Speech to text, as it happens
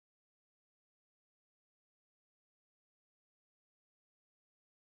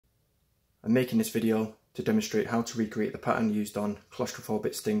I'm making this video to demonstrate how to recreate the pattern used on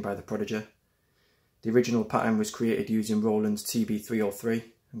Claustrophobic Sting by the Prodigy. The original pattern was created using Roland's TB-03.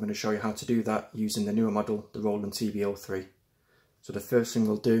 I'm going to show you how to do that using the newer model, the Roland TB-03. So the first thing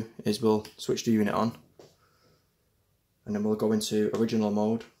we'll do is we'll switch the unit on, and then we'll go into original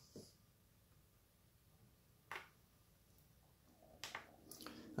mode.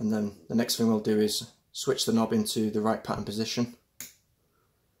 And then the next thing we'll do is switch the knob into the right pattern position.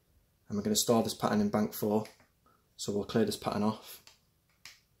 And we're going to store this pattern in bank 4. So we'll clear this pattern off.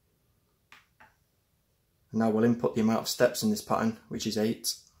 And now we'll input the amount of steps in this pattern, which is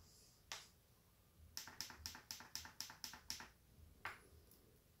 8.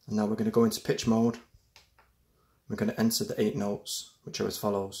 And now we're going to go into pitch mode. We're going to enter the 8 notes, which are as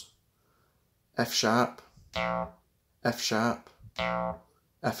follows: F sharp, F sharp,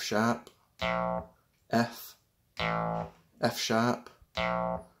 F sharp, F, F sharp,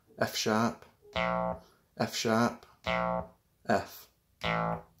 F sharp, F sharp, F.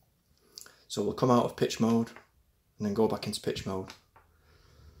 So we'll come out of pitch mode and then go back into pitch mode.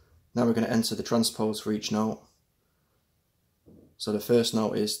 Now we're going to enter the transpose for each note. So the first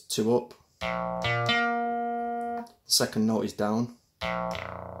note is 2 up, the second note is down,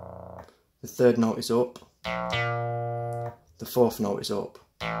 the third note is up, the fourth note is up.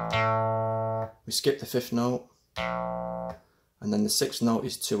 We skip the 5th note, and then the 6th note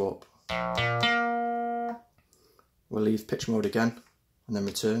is 2 up. We'll leave pitch mode again and then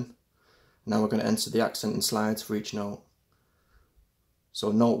return. Now we're going to enter the accent and slides for each note.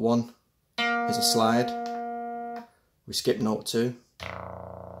 So note 1 is a slide. We skip note 2.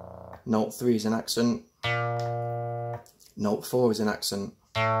 Note 3 is an accent. Note 4 is an accent.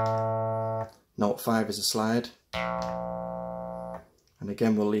 Note 5 is a slide. And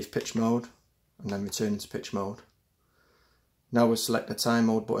again we'll leave pitch mode and then return into pitch mode. Now we'll select the tie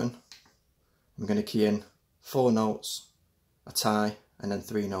mode button. I'm going to key in 4 notes, a tie, and then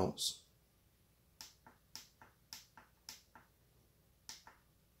 3 notes.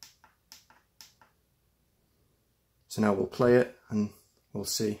 So now we'll play it and we'll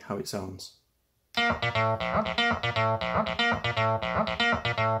see how it sounds.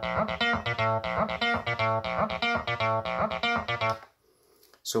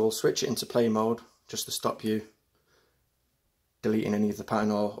 So we'll switch it into play mode just to stop you deleting any of the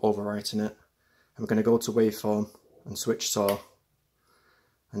pattern or overwriting it. And we're going to go to waveform and switch saw.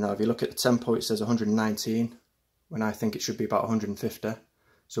 And now if you look at the tempo, it says 119 when I think it should be about 150.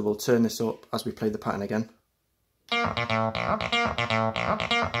 So we'll turn this up as we play the pattern again.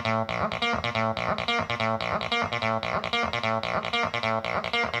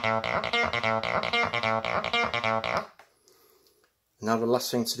 Now the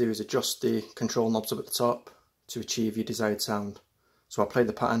last thing to do is adjust the control knobs up at the top to achieve your desired sound. So I'll play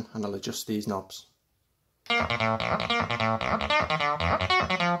the pattern and I'll adjust these knobs.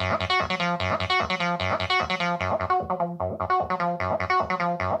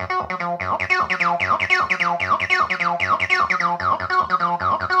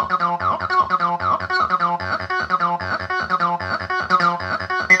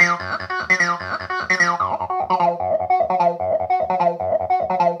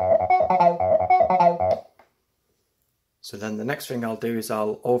 So then the next thing I'll do is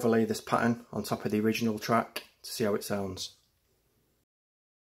I'll overlay this pattern on top of the original track to see how it sounds.